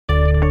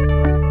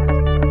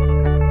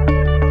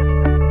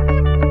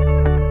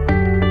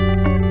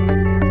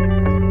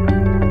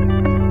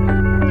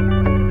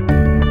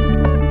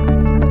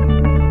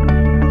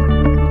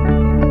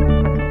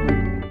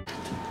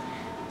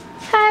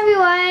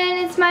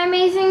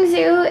Amazing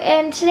Zoo,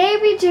 and today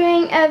we'll be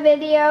doing a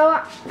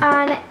video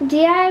on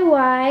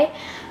DIY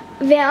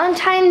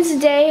Valentine's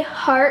Day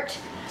heart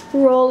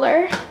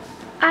roller.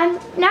 I'm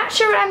not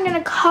sure what I'm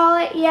going to call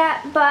it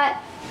yet, but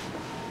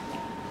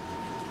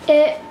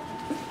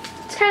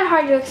it's kind of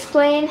hard to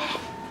explain.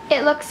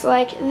 It looks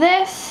like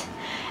this,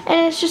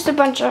 and it's just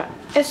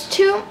it's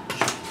two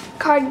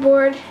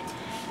cardboard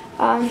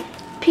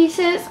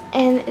pieces,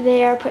 and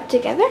they are put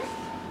together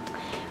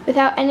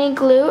without any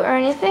glue or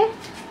anything.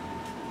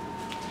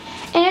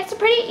 And it's a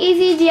pretty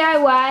easy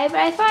DIY, but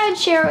I thought I'd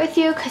share it with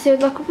you because it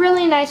would look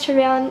really nice for in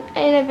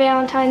a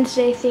Valentine's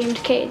Day themed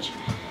cage.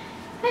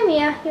 Hi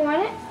Mia, you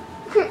want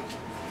it?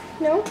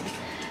 No?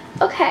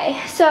 Okay,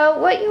 so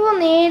what you will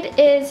need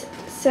is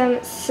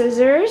some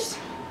scissors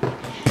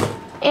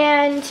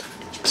and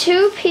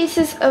 2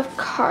 pieces of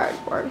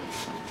cardboard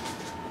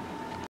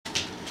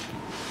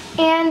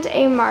and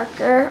a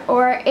marker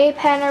or a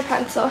pen or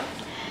pencil.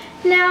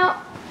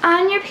 Now,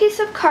 on your piece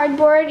of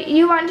cardboard,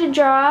 you want to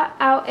draw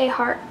out a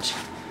heart.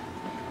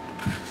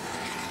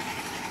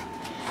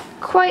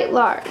 Quite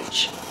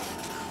large.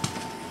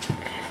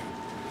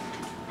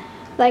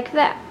 Like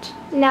that.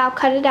 Now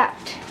cut it out.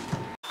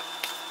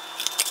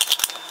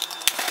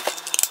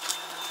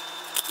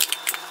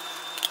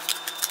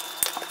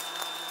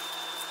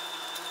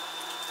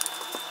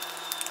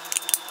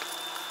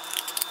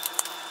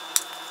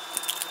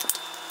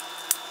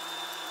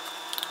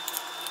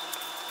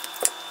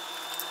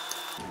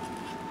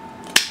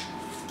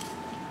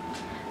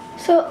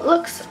 So it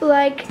looks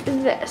like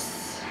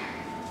this.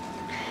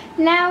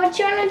 Now what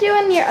you want to do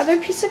on your other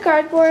piece of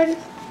cardboard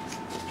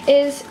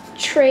is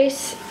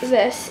trace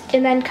this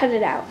and then cut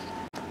it out.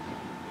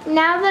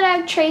 Now that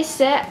I've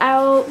traced it, I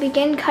will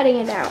begin cutting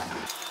it out.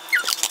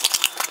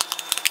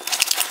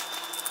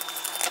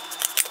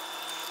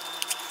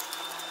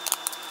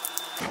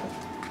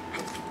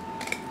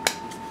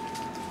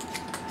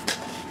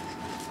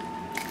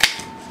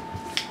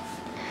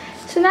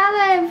 So now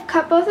that I've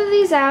cut both of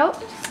these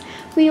out,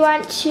 we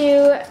want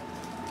to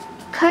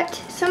cut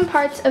some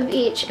parts of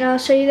each, and I'll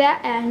show you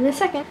that in a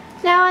second.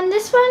 Now on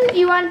this one,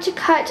 you want to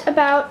cut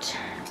about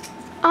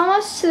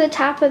almost to the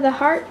top of the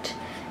heart,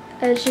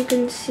 as you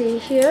can see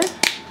here.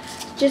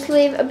 Just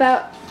leave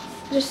about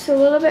just a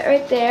little bit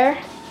right there,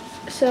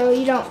 so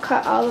you don't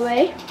cut all the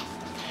way.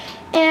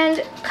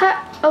 And cut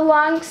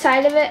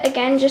alongside of it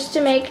again, just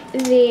to make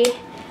the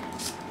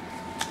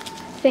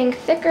thing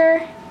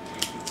thicker.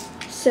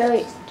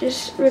 So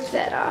just rip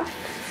that off.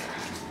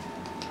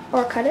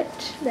 Or cut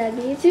it, that'd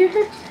be easier.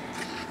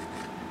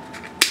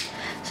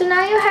 So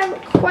now you have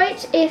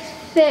quite a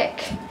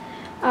thick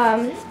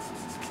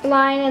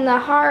line in the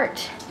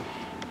heart,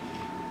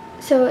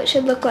 so it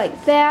should look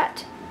like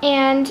that.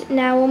 And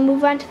now we'll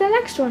move on to the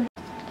next one.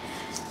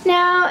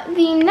 Now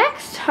the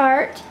next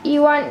heart,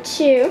 you want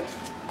to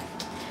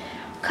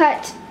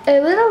cut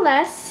a little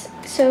less,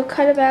 so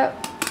cut about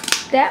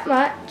that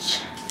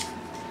much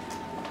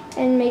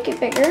and make it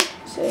bigger,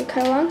 so you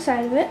cut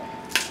alongside of it.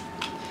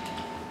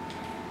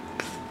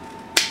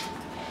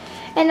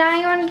 And now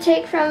you want to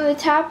take from the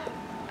top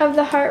of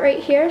the heart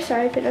right here.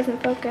 Sorry if it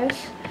doesn't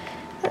focus.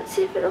 Let's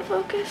see if it'll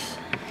focus.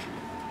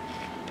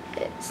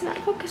 It's not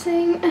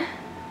focusing.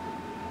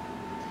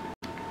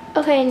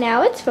 Okay,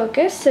 now it's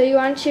focused. So you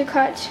want to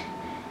cut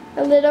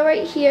a little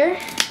right here.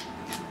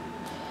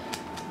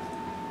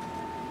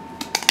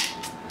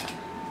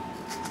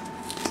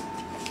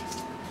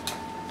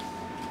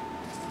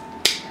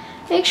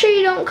 Make sure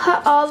you don't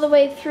cut all the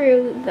way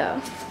through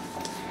though.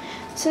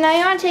 So now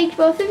you want to take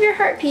both of your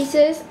heart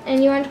pieces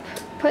and you want to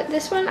put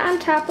this one on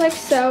top like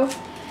so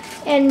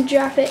and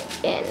drop it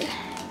in.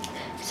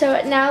 So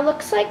it now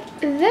looks like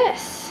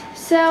this.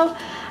 So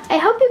I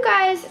hope you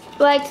guys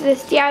liked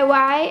this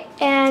DIY,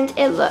 and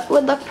it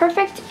would look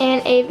perfect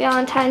in a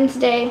Valentine's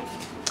Day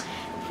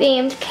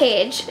themed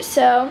cage.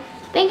 So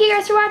thank you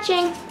guys for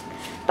watching.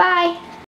 Bye.